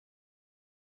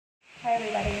Hi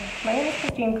everybody, my name is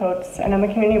Christine Coates and I'm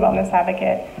a community wellness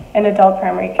advocate in adult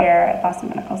primary care at Boston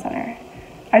Medical Center.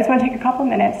 I just want to take a couple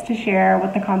minutes to share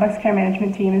what the complex care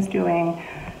management team is doing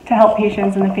to help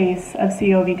patients in the face of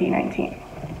COVID-19.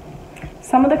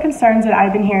 Some of the concerns that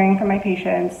I've been hearing from my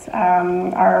patients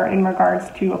are in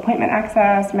regards to appointment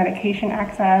access, medication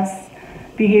access,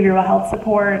 behavioral health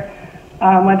support,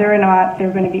 whether or not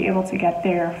they're going to be able to get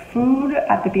their food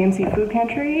at the BMC food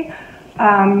pantry.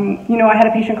 I had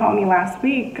a patient call me last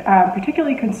week,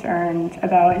 particularly concerned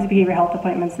about his behavioral health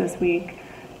appointments this week.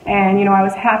 And, I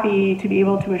was happy to be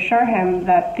able to assure him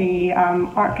that they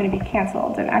aren't going to be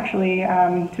canceled, and actually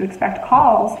to expect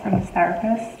calls from his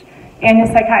therapist and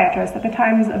his psychiatrist at the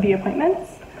times of the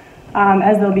appointments,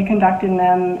 as they'll be conducting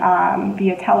them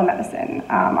via telemedicine.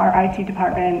 Our IT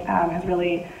department has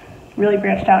really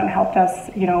branched out and helped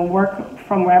us, work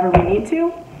from wherever we need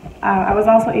to. I was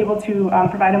also able to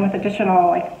provide him with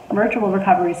additional virtual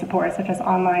recovery support, such as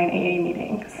online AA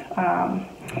meetings.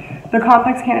 The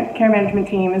complex care management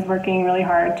team is working really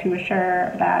hard to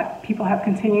assure that people have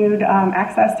continued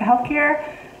access to healthcare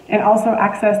and also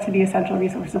access to the essential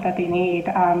resources that they need,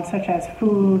 such as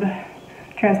food,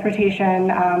 transportation,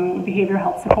 behavioral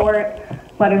health support,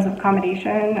 letters of accommodation,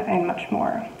 and much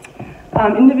more.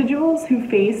 Individuals who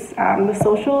face the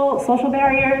social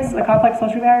barriers, the complex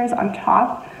social barriers on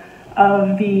top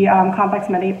of the complex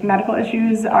medical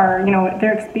issues are,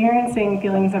 they're experiencing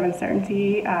feelings of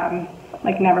uncertainty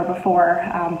like never before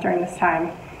during this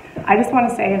time. I just want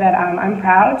to say that I'm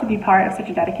proud to be part of such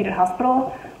a dedicated hospital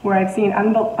where I've seen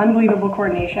unbelievable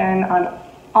coordination on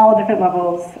all different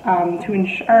levels to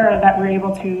ensure that we're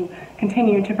able to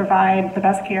continue to provide the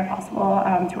best care possible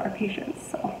to our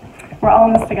patients. So we're all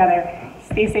in this together.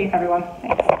 Stay safe, everyone.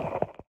 Thanks.